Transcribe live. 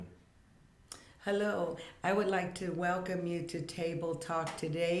Hello, I would like to welcome you to Table Talk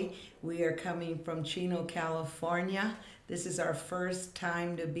today. We are coming from Chino, California. This is our first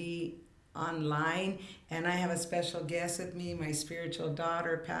time to be online, and I have a special guest with me, my spiritual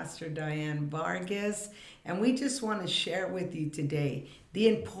daughter, Pastor Diane Vargas. And we just want to share with you today the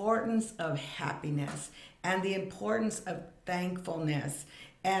importance of happiness and the importance of thankfulness.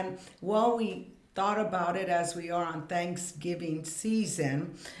 And while we thought about it as we are on Thanksgiving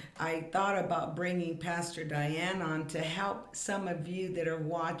season, I thought about bringing Pastor Diane on to help some of you that are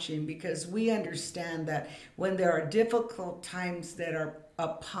watching, because we understand that when there are difficult times that are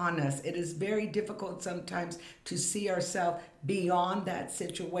upon us, it is very difficult sometimes to see ourselves beyond that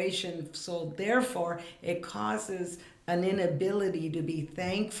situation. So therefore, it causes an inability to be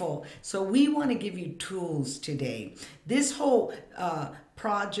thankful. So we want to give you tools today. This whole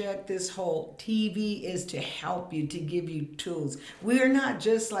project, this whole TV is to help you, to give you tools. We're not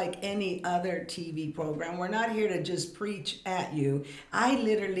just like any other TV program. We're not here to just preach at you. I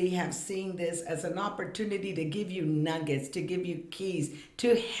literally have seen this as an opportunity to give you nuggets, to give you keys,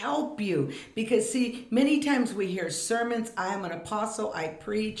 to help you. Because see, many times we hear sermons. I am an apostle, I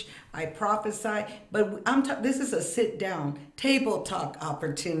preach, I prophesy, but this is a sit down table talk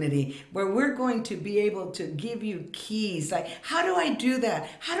opportunity where we're going to be able to give you keys. Like, how do I do that?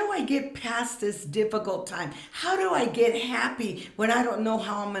 How do I get past this difficult time? How do I get happy when I don't know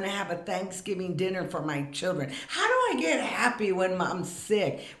how I'm going to have a Thanksgiving dinner for my children? How do I get happy when I'm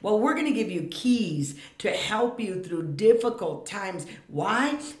sick? Well, we're going to give you keys to help you through difficult times.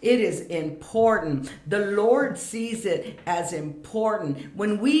 Why? It is important. The Lord sees it as important.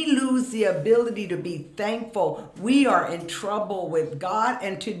 When we lose the ability to be thankful, we are in trouble with God.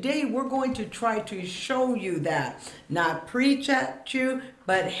 And today we're going to try to show you that. Not preach at you,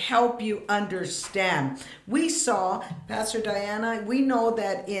 but help you understand. We saw, Pastor Diana, we know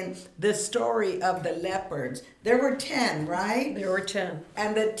that in the story of the lepers, there were 10, right? There were 10.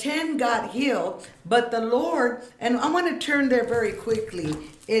 And the 10 got healed, but the Lord, and I want to turn there very quickly.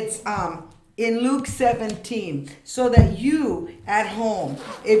 It's in Luke 17, so that you at home,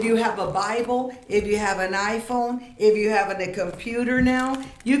 if you have a Bible, if you have an iPhone, if you have a computer now,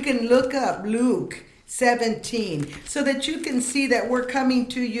 you can look up Luke 17 so that you can see that we're coming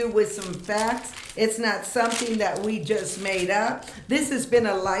to you with some facts. It's not something that we just made up. This has been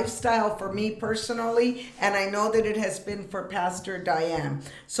a lifestyle for me personally, and I know that it has been for Pastor Diane.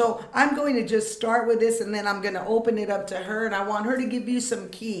 So I'm going to just start with this, and then I'm going to open it up to her, and I want her to give you some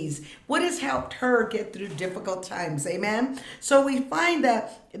keys. What has helped her get through difficult times? Amen. So we find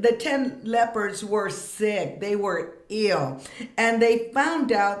that the 10 lepers were sick. They were ill. And they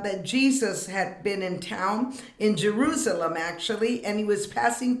found out that Jesus had been in town, in Jerusalem actually, and he was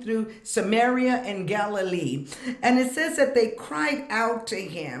passing through Samaria and Galilee. And it says that they cried out to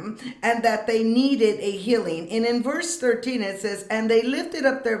him and that they needed a healing. And in verse 13 it says, and they lifted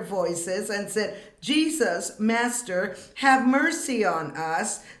up their voices and said, Jesus, Master, have mercy on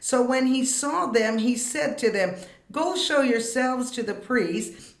us. So when he saw them, he said to them, go show yourselves to the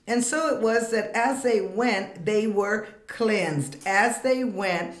priest. And so it was that as they went, they were cleansed. As they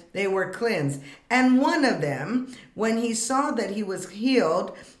went, they were cleansed. And one of them, when he saw that he was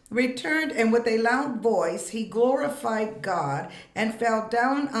healed, returned, and with a loud voice he glorified God and fell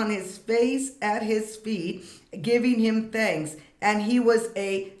down on his face at his feet, giving him thanks. And he was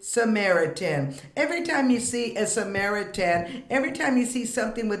a Samaritan. Every time you see a Samaritan, every time you see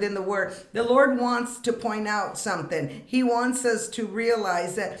something within the word, the Lord wants to point out something. He wants us to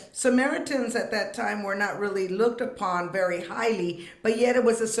realize that Samaritans at that time were not really looked upon very highly, but yet it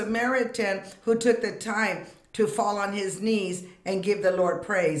was a Samaritan who took the time to fall on his knees and give the Lord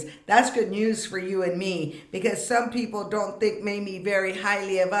praise. That's good news for you and me, because some people don't think maybe very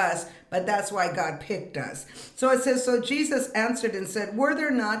highly of us, but that's why God picked us. So it says, so Jesus answered and said, were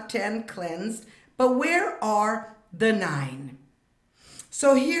there not 10 cleansed? But where are the 9?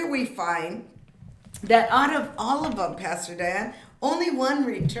 So here we find that out of all of them, Pastor Dan, only one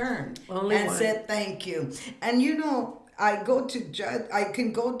returned and said thank you. And you know, I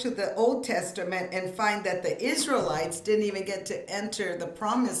can go to the Old Testament and find that the Israelites didn't even get to enter the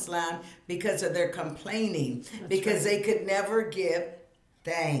promised land because of their complaining, because they could never give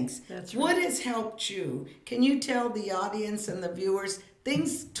thanks. That's right. What has helped you? Can you tell the audience and the viewers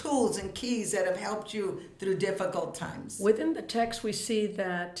things, tools, and keys that have helped you through difficult times? Within the text, we see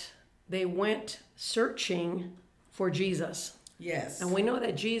that they went searching for Jesus. Yes. And we know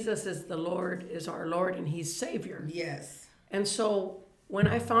that Jesus is the Lord, is our Lord, and he's Savior. Yes. And so when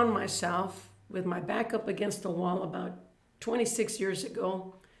I found myself with my back up against the wall about 26 years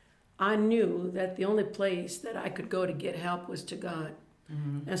ago, I knew that the only place that I could go to get help was to God.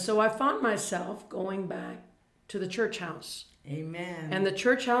 And so I found myself going back to the church house. Amen. And the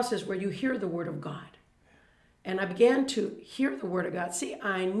church house is where you hear the word of God. And I began to hear the word of God. See,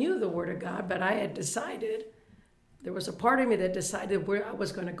 I knew the word of God, but I had decided, there was a part of me that decided where I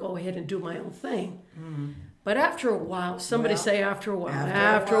was going to go ahead and do my own thing. But after a while, somebody say after a while.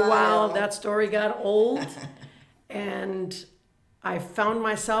 After a while, that story got old. And I found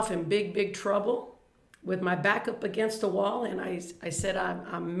myself in big, big trouble with my back up against the wall. And I said,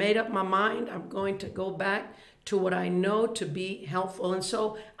 I made up my mind. I'm going to go back to what I know to be helpful. And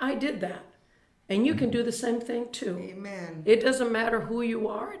so I did that. And you can do the same thing too. Amen. It doesn't matter who you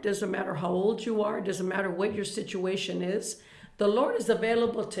are. It doesn't matter how old you are. It doesn't matter what your situation is. The Lord is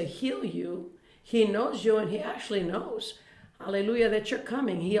available to heal you. He knows you, and he actually knows, hallelujah, that you're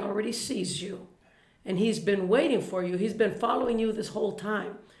coming. He already sees you. And he's been waiting for you. He's been following you this whole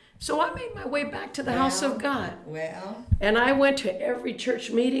time. So I made my way back to the house of God. And I went to every church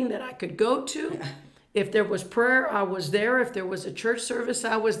meeting that I could go to. If there was prayer, I was there. If there was a church service,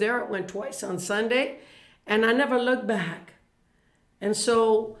 I was there. I went twice on Sunday, and I never looked back. And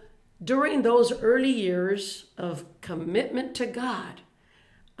so during those early years of commitment to God,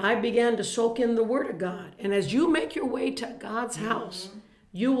 I began to soak in the Word of God. And as you make your way to God's house,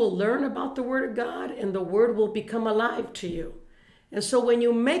 you will learn about the Word of God, and the Word will become alive to you. And so when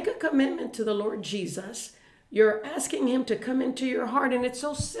you make a commitment to the Lord Jesus, you're asking him to come into your heart, and it's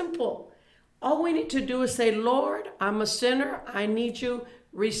so simple. All we need to do is say, Lord, I'm a sinner. I need you.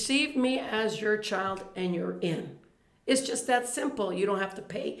 Receive me as your child, and you're in. It's just that simple. You don't have to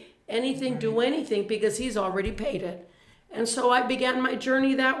pay anything, do anything, because he's already paid it. And so I began my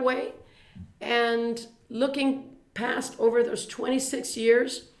journey that way. And looking past over those 26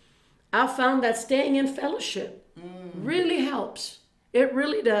 years, I found that staying in fellowship really helps. It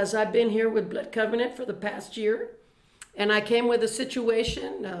really does. I've been here with Blood Covenant for the past year. And I came with a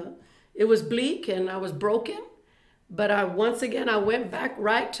situation. It was bleak and I was broken, but I went back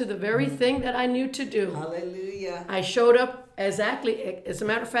right to the very thing that I knew to do. Hallelujah. I showed up exactly, as a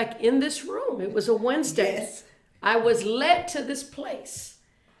matter of fact, in this room. It was a Wednesday. Yes. I was led to this place.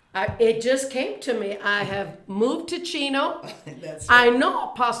 It just came to me. I have moved to Chino. That's right. I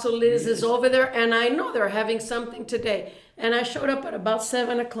know Apostle Liz is over there, and I know they're having something today. And I showed up at about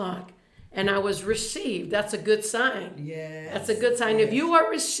 7:00. And I was received. That's a good sign. Yes. That's a good sign. Yes. If you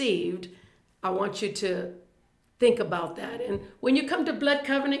are received, I want you to think about that. And when you come to Blood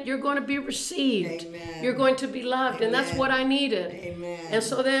Covenant, you're going to be received. Amen. You're going to be loved. Amen. And that's what I needed. Amen. And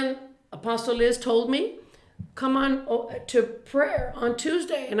so then Apostle Liz told me, come on to prayer on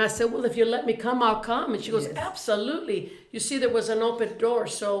Tuesday. And I said, well, if you let me come, I'll come. And she goes, absolutely. You see, there was an open door.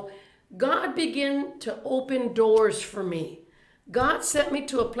 So God began to open doors for me. God sent me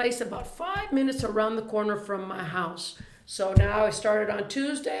to a place about 5 minutes around the corner from my house. So now I started on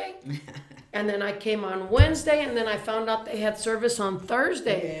Tuesday, and then I came on Wednesday, and then I found out they had service on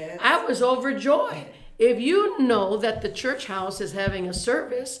Thursday. Yes. I was overjoyed. If you know that the church house is having a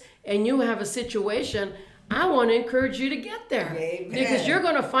service and you have a situation, I want to encourage you to get there. Amen. Because you're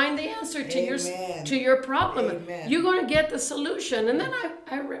going to find the answer to your problem. Amen. You're going to get the solution. And then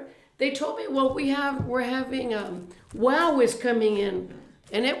they told me, well, we're having WOW is coming in,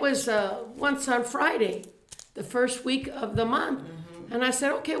 and it was once on Friday, the first week of the month. And I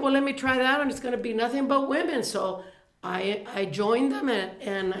said, okay, well, let me try that, and it's going to be nothing but women. So I joined them,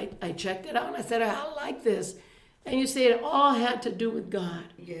 and I checked it out, and I said, I like this. And you see, it all had to do with God.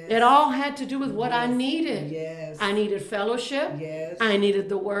 Yes. It all had to do with what I needed. Yes. I needed fellowship. Yes. I needed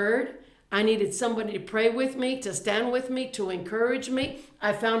the word. I needed somebody to pray with me, to stand with me, to encourage me.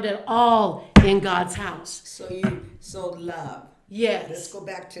 I found it all in God's house. So love. Yes. Let's go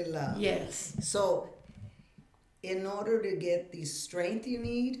back to love. Yes. So in order to get the strength you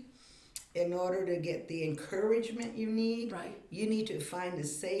need, in order to get the encouragement you need, Right. you need to find a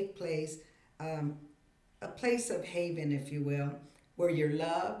safe place, a place of haven, if you will, where you're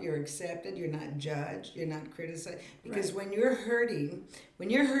loved, you're accepted, you're not judged, you're not criticized. Because when you're hurting,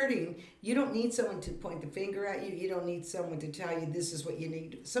 you don't need someone to point the finger at you. You don't need someone to tell you this is what you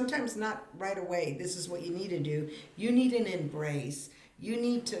need to do. Sometimes not right away, this is what you need to do. You need an embrace. You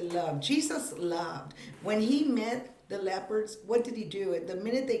need to love. Jesus loved. When he met the lepers, what did he do? The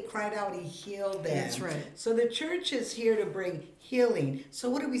minute they cried out, he healed them. That's right. So the church is here to bring healing. So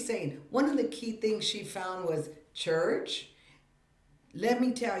what are we saying? One of the key things she found was church. Let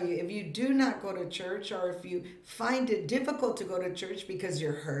me tell you, if you do not go to church, or if you find it difficult to go to church because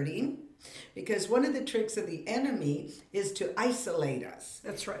you're hurting, because one of the tricks of the enemy is to isolate us.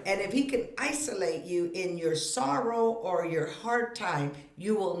 That's right. And if he can isolate you in your sorrow or your hard time,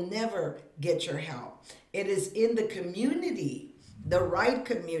 you will never get your help. It is in the community the right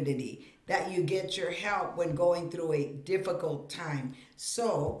community, that you get your help when going through a difficult time.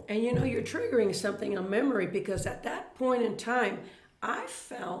 So, And you know, you're triggering something, a memory, because at that point in time, I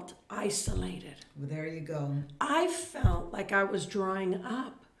felt isolated. well, there you go. I felt like I was drying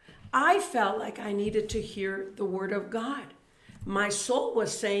up. I felt like I needed to hear the word of God. My soul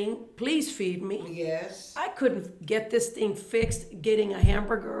was saying, please feed me. Yes. I couldn't get this thing fixed getting a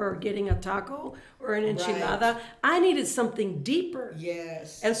hamburger or getting a taco or an enchilada. Right. I needed something deeper.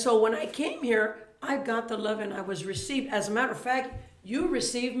 Yes. And so when I came here, I got the love and I was received. As a matter of fact, you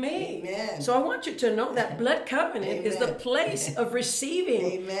received me. Amen. So I want you to know that blood covenant is the Amen. place of receiving.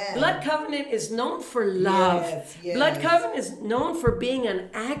 Amen. Blood covenant is known for love. Yes, yes. Blood covenant is known for being an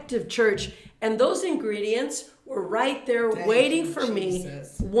active church. And those ingredients were right there Thank waiting you, for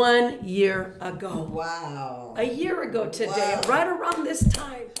Jesus. me 1 year ago. Wow. A year ago today, Wow. right around this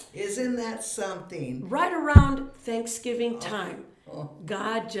time, Isn't that something? right around Thanksgiving time,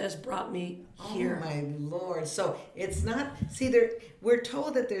 God just brought me here. Oh my Lord. So it's not, see, we're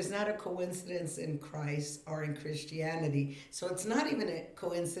told that there's not a coincidence in Christ or in Christianity. So it's not even a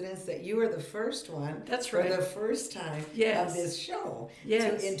coincidence that you are the first one. That's for right. the first time Yes. of this show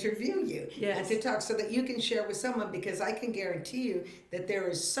Yes. to interview you Yes. and to talk so that you can share with someone, because I can guarantee you that there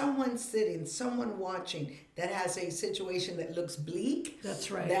is someone sitting, someone watching that has a situation that looks bleak. That's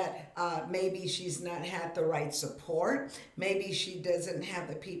right. That maybe she's not had the right support. Maybe she doesn't have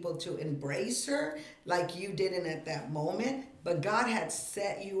the people to embrace her like you didn't at that moment. But God had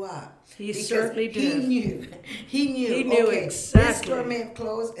set you up. He because certainly did. He knew. He knew. Okay, exactly. this door may have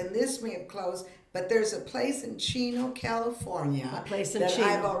closed and this may have closed, but there's a place in Chino, California, A place in that Chino.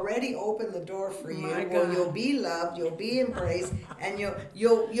 I've already opened the door for you. My Where God. you'll be loved, you'll be embraced, and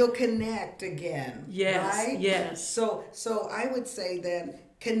you'll connect again. Yes, Right? yes. So I would say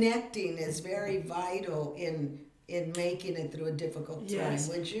that connecting is very vital in making it through a difficult time. Yes.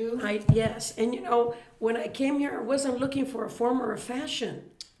 Would you? Yes. And you know, when I came here, I wasn't looking for a form or a fashion.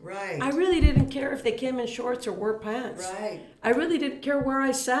 Right. I really didn't care if they came in shorts or wore pants. Right. I really didn't care where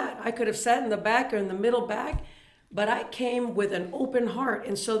I sat. I could have sat in the back or in the middle back, but I came with an open heart.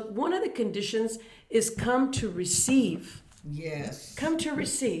 And so one of the conditions is come to receive. Yes. Come to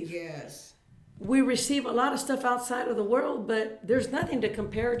receive. Yes. We receive a lot of stuff outside of the world, but there's nothing to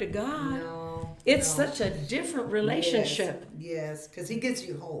compare to God. No. It's no. such a different relationship. Yes, because He gives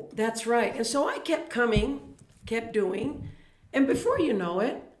you hope. That's right. And so I kept coming, kept doing. And before you know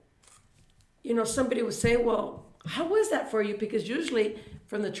it, you know, somebody would say, well, how was that for you? Because usually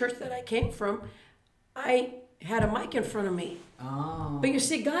from the church that I came from, I had a mic in front of me. Oh. But you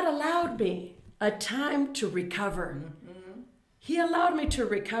see, God allowed me a time to recover. Mm-hmm. He allowed me to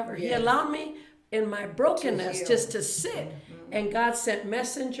recover. Yes. He allowed me in my brokenness just to sit. Mm-hmm. And God sent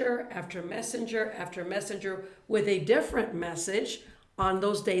messenger after messenger after messenger with a different message on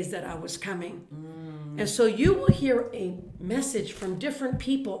those days that I was coming. Mm. And so you will hear a message from different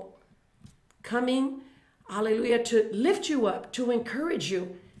people coming, hallelujah, to lift you up, to encourage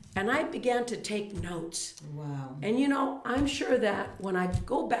you. And I began to take notes. Wow. And you know, I'm sure that when I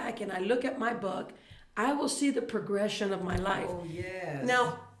go back and I look at my book, I will see the progression of my life. Oh, yes.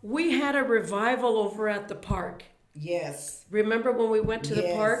 Now, we had a revival over at the park. Yes. Remember when we went to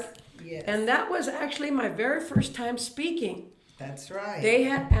the park? Yes. And that was actually my very first time speaking. That's right. They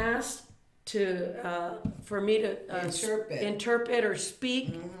had asked for me to interpret or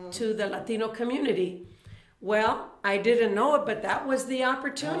speak to the Latino community. Well, I didn't know it, but that was the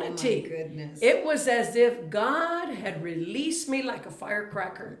opportunity. Oh my goodness. It was as if God had released me like a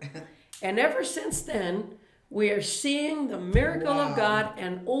firecracker. And ever since then, we are seeing the miracle of God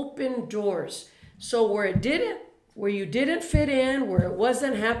and open doors. So where you didn't fit in, where it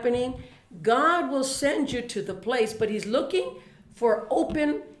wasn't happening, God will send you to the place, but He's looking for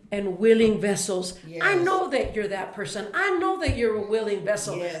open and willing vessels. Yes. I know that you're that person. I know that you're a willing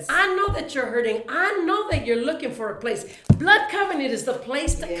vessel. Yes. I know that you're hurting. I know that you're looking for a place. Blood Covenant is the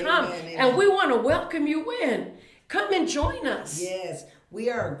place to come. Amen. And we want to welcome you in. Come and join us. Yes, we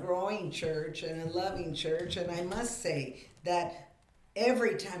are a growing church and a loving church. And I must say that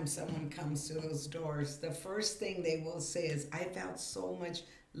every time someone comes to those doors, the first thing they will say is, I felt so much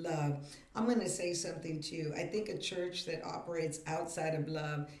love. I'm going to say something to you. I think a church that operates outside of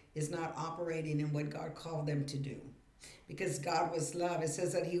love is not operating in what God called them to do. Because God was love. It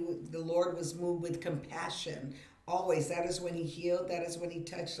says that the Lord was moved with compassion Always. That is when he healed. That is when he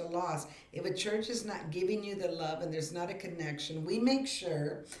touched the lost. If a church is not giving you the love and there's not a connection, we make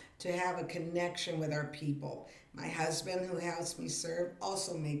sure to have a connection with our people. My husband, who helps me serve,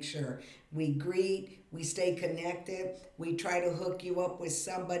 also makes sure we greet, we stay connected, we try to hook you up with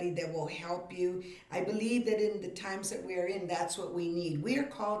somebody that will help you. I believe that in the times that we are in, that's what we need. We are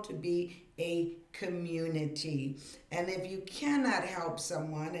called to be a community. And if you cannot help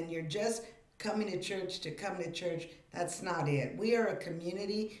someone and you're just coming to church to come to church, that's not it. We are a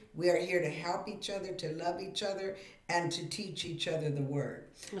community. We are here to help each other, to love each other, and to teach each other the word.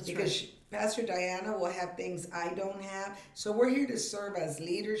 That's because right. Pastor Diana will have things I don't have. So we're here to serve as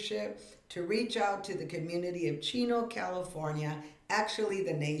leadership, to reach out to the community of Chino, California, actually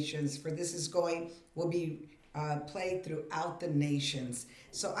the nations, for this is will be played throughout the nations.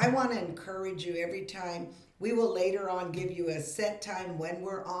 So I want to encourage you every time. We will later on give you a set time when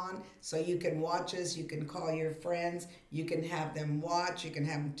we're on, so you can watch us, you can call your friends, you can have them watch, you can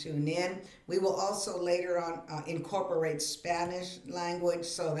have them tune in. We will also later on incorporate Spanish language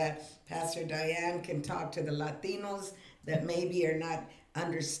so that Pastor Diane can talk to the Latinos that maybe are not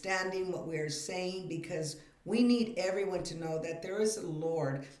understanding what we're saying, because we need everyone to know that there is a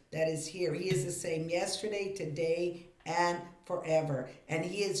Lord that is here. He is the same yesterday, today, and forever. And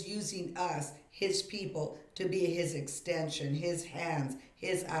he is using us, his people, to be his extension, his hands,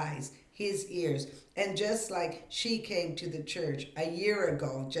 his eyes, his ears. And just like she came to the church a year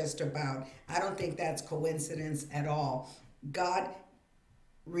ago, just about, I don't think that's coincidence at all. God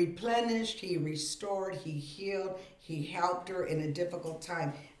replenished, he restored, he healed, he helped her in a difficult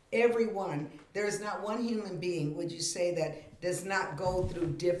time. Everyone, there's not one human being, would you say, that does not go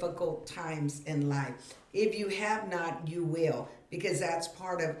through difficult times in life. If you have not, you will, because that's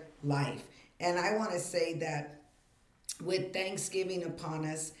part of life. And I want to say that with Thanksgiving upon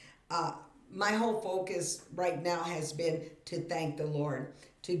us, my whole focus right now has been to thank the Lord,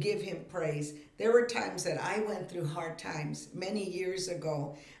 to give him praise. There were times that I went through hard times many years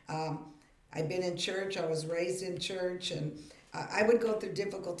ago. I've been in church. I was raised in church, and I would go through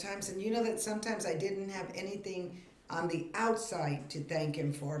difficult times. And you know that sometimes I didn't have anything on the outside to thank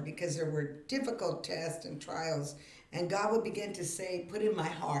him for, because there were difficult tests and trials. And God would begin to say, put in my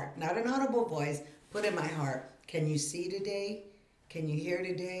heart, not an audible voice, put in my heart, can you see today? Can you hear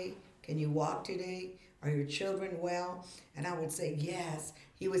today? Can you walk today? Are your children well? And I would say, yes.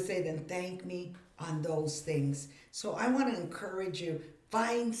 He would say, then thank me on those things. So I want to encourage you,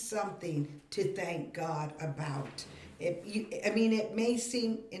 find something to thank God about. It may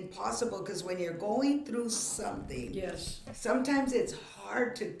seem impossible, because when you're going through something, Yes, sometimes it's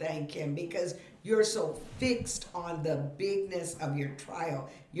hard to thank him because you're so fixed on the bigness of your trial.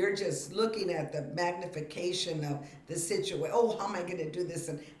 You're just looking at the magnification of the situation. Oh, how am I going to do this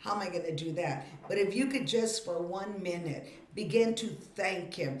and how am I going to do that? But if you could just for 1 minute begin to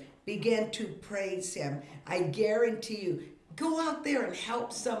thank him, begin to praise him, I guarantee you, go out there and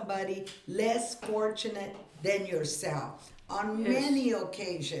help somebody less fortunate than yourself. On many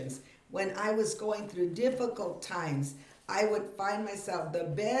occasions, when I was going through difficult times, I would find myself, the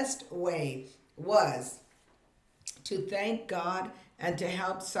best way was to thank God and to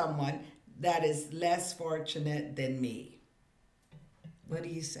help someone that is less fortunate than me. What do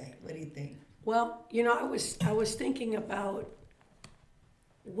you say? What do you think? well, I was thinking about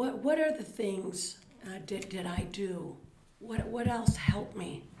what are the things did I do? What else helped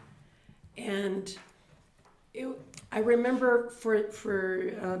me? And I remember for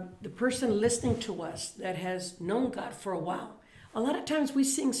the person listening to us that has known God for a while, a lot of times we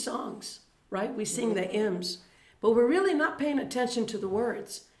sing songs, right? We sing the hymns, but we're really not paying attention to the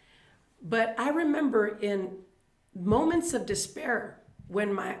words. But I remember in moments of despair,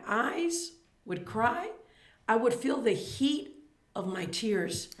 when my eyes would cry, I would feel the heat of my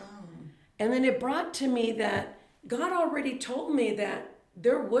tears. Oh. And then it brought to me that God already told me that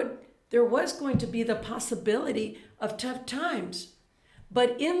there was going to be the possibility of tough times.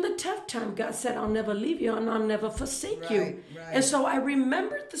 But in the tough time, God said, I'll never leave you and I'll never forsake you. Right. And so I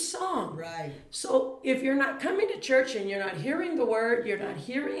remembered the song. Right. So if you're not coming to church and you're not hearing the word, you're not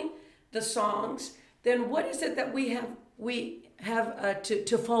hearing the songs, then what is it that we have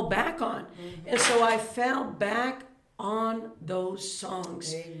to fall back on? Mm-hmm. And so I fell back on those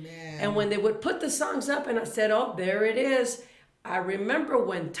songs. Amen. And when they would put the songs up and I said, oh, there it is. I remember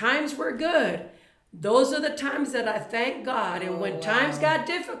when times were good, those are the times that I thank God. And when times got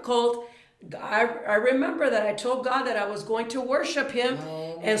difficult, I remember that I told God that I was going to worship him.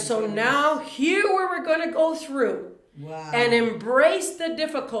 And so now here we're going to go through and embrace the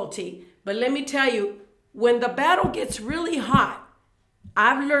difficulty. But let me tell you, when the battle gets really hot,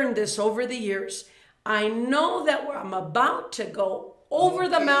 I've learned this over the years. I know that I'm about to go over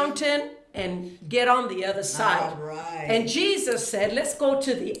the mountain and get on the other side. All right. And Jesus said, let's go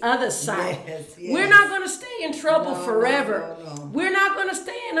to the other side. Yes. We're not going to stay in trouble forever. No. We're not going to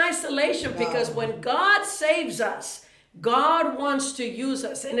stay in isolation because when God saves us, God wants to use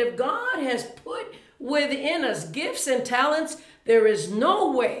us. And if God has put within us gifts and talents, there is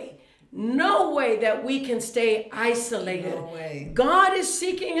no way that we can stay isolated. No way. God is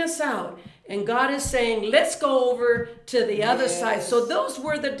seeking us out. And God is saying, let's go over to the other side. So those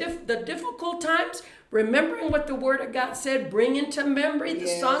were the difficult times. Remembering what the Word of God said, bring into memory the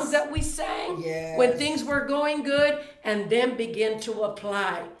songs that we sang when things were going good, and then begin to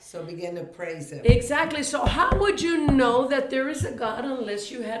apply. So begin to praise Him. Exactly. So how would you know that there is a God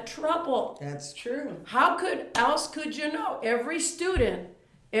unless you had trouble? That's true. How else could you know? Every student,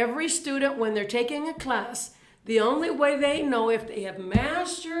 when they're taking a class, the only way they know if they have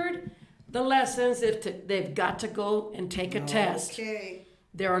mastered the lessons, they've got to go and take a test. Okay.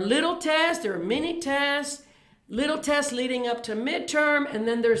 There are little tests, there are mini tests, little tests leading up to midterm, and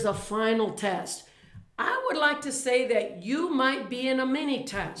then there's a final test. I would like to say that you might be in a mini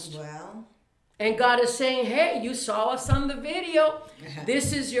test. Well. And God is saying, hey, you saw us on the video.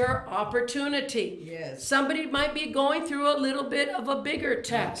 This is your opportunity. Yes. Somebody might be going through a little bit of a bigger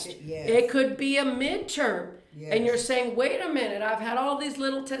test. Yes. It could be a midterm. Yes. And you're saying, wait a minute, I've had all these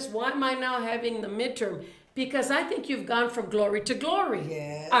little tests. Why am I now having the midterm? Because I think you've gone from glory to glory.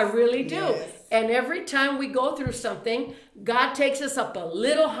 Yes. I really do. Yes. And every time we go through something, God takes us up a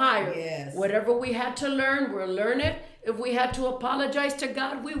little higher. Yes. Whatever we had to learn, we'll learn it. If we had to apologize to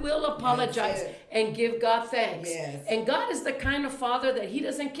God, we will apologize and give God thanks. Yes. And God is the kind of Father that He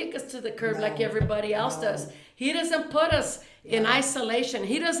doesn't kick us to the curb like everybody else does. He doesn't put us in isolation.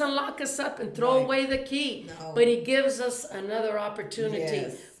 He doesn't lock us up and throw away the key. But He gives us another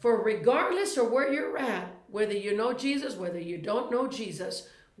opportunity. For regardless of where you're at, whether you know Jesus, whether you don't know Jesus,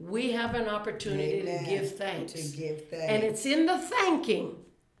 we have an opportunity to give thanks. And it's in the thanking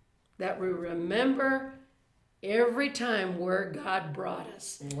that we remember every time where God brought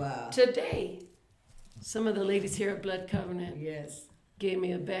us. Wow. Today, some of the ladies here at Blood Covenant gave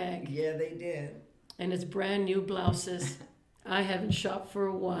me a bag. Yeah, they did. And it's brand new blouses. I haven't shopped for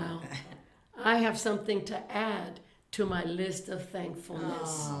a while. I have something to add to my list of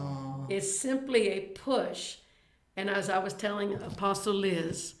thankfulness. Aww. It's simply a push. And as I was telling Apostle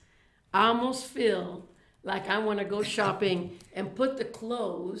Liz, I almost feel like I want to go shopping and put the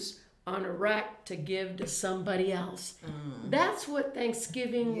clothes on a rack to give to somebody else. That's what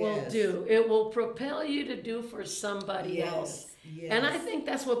Thanksgiving will do. It will propel you to do for somebody else. Yes. And I think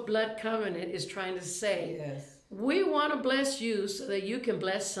that's what Blood Covenant is trying to say. Yes. We want to bless you so that you can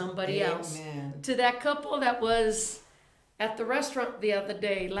bless somebody else. To that couple that was at the restaurant the other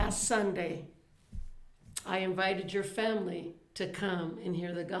day, last Sunday, I invited your family to come and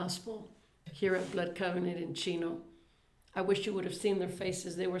hear the gospel here at Blood Covenant in Chino. I wish you would have seen their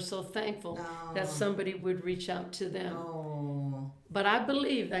faces. They were so thankful that somebody would reach out to them. Oh. But I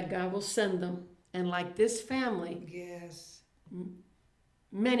believe that God will send them. And like this family,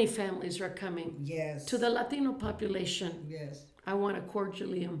 many families are coming to the Latino population. Yes. I want to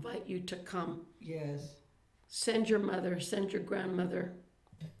cordially invite you to come. Yes. Send your mother, send your grandmother.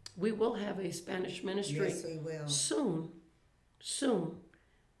 We will have a Spanish ministry. Yes, we will. Soon.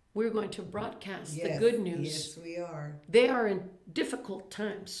 We're going to broadcast the good news. Yes, we are. They are in difficult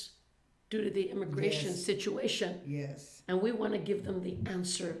times due to the immigration situation. Yes. And we want to give them the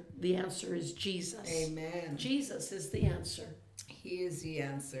answer. The answer is Jesus. Amen. Jesus is the answer. He is the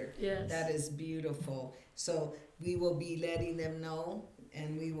answer. Yes. That is beautiful. So we will be letting them know,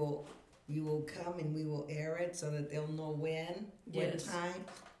 and we will come and we will air it so that they'll know when, what time,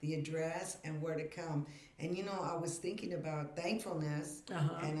 the address, and where to come. And you know, I was thinking about thankfulness,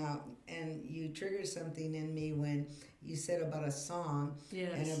 and you triggered something in me when you said about a song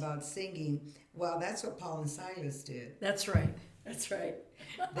and about singing. Well, that's what Paul and Silas did. That's right. That's right.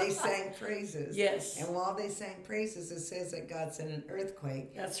 They sang praises. Yes. And while they sang praises, it says that God sent an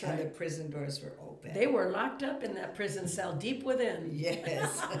earthquake. That's right. And the prison doors were open. They were locked up in that prison cell deep within.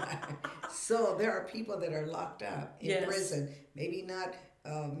 Yes. So there are people that are locked up in prison. Maybe not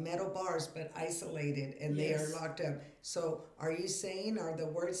metal bars, but isolated, and they are locked up. So are you saying, are the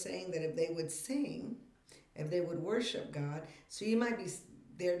words saying that if they would sing, if they would worship God, so you might be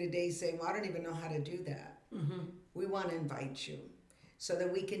there today saying, well, I don't even know how to do that. Mm-hmm. We want to invite you so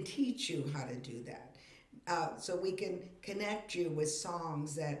that we can teach you how to do that. So we can connect you with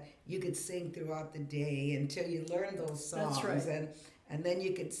songs that you could sing throughout the day until you learn those songs. That's right. And then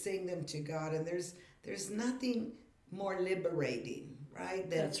you could sing them to God. And there's nothing more liberating, right?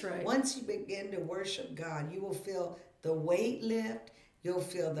 That's right. Once you begin to worship God, you will feel the weight lift. You'll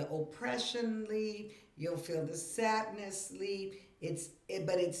feel the oppression leave. You'll feel the sadness leave.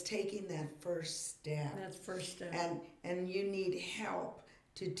 But it's taking that first step. That's first step. And you need help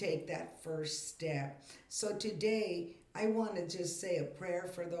to take that first step. So today, I want to just say a prayer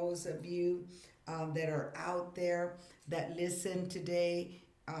for those of you that are out there that listen today.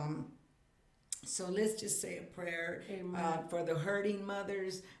 So let's just say a prayer for the hurting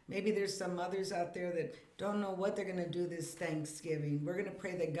mothers. Maybe there's some mothers out there that don't know what they're going to do this Thanksgiving. We're going to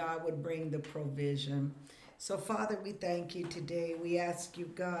pray that God would bring the provision. So, Father, we thank you today. We ask you,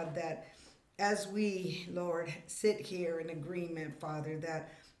 God, that as we, Lord, sit here in agreement, Father,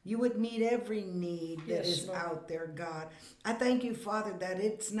 that you would meet every need that is out there, God. I thank you, Father, that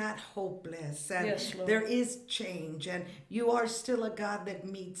it's not hopeless and there is change and you are still a God that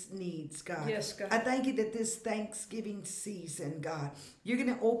meets needs, God. Yes, God. I thank you that this Thanksgiving season, God, you're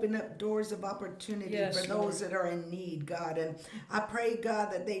going to open up doors of opportunity for those that are in need, God. And I pray,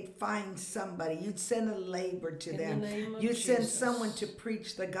 God, that they'd find somebody. You'd send a labor to them. You'd send someone to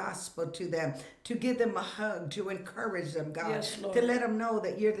preach the gospel to them, to give them a hug, to encourage them, God, to let them know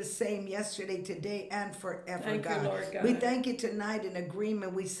that you're the same yesterday, today, and forever, thank God. You, Lord God. We thank you tonight in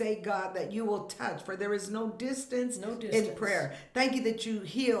agreement. We say, God, that you will touch, for there is no distance in prayer. Thank you that you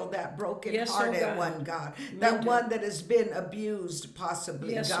heal that broken-hearted one, God. That one that has been abused,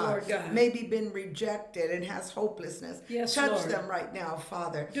 possibly, God. Lord God. Maybe been rejected and has hopelessness. Touch them right now,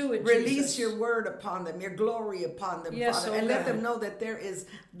 Father. Do it, Release Jesus. your word upon them, your glory upon them, Father. And let them know that there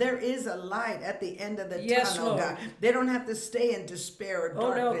is a light at the end of the tunnel, God. They don't have to stay in despair or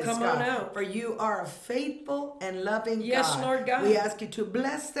darkness, come God. on out. For you are a faithful and loving God. Yes, Lord God. We ask you to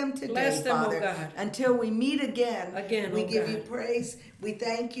bless them today, bless them, Father. Oh God. Until we meet again, we give God. you praise. We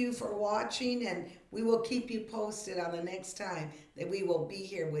thank you for watching, and we will keep you posted on the next time that we will be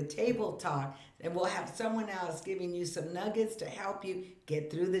here with Table Talk, and we'll have someone else giving you some nuggets to help you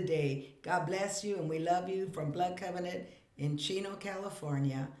get through the day. God bless you, and we love you from Blood Covenant in Chino,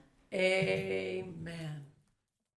 California. Amen.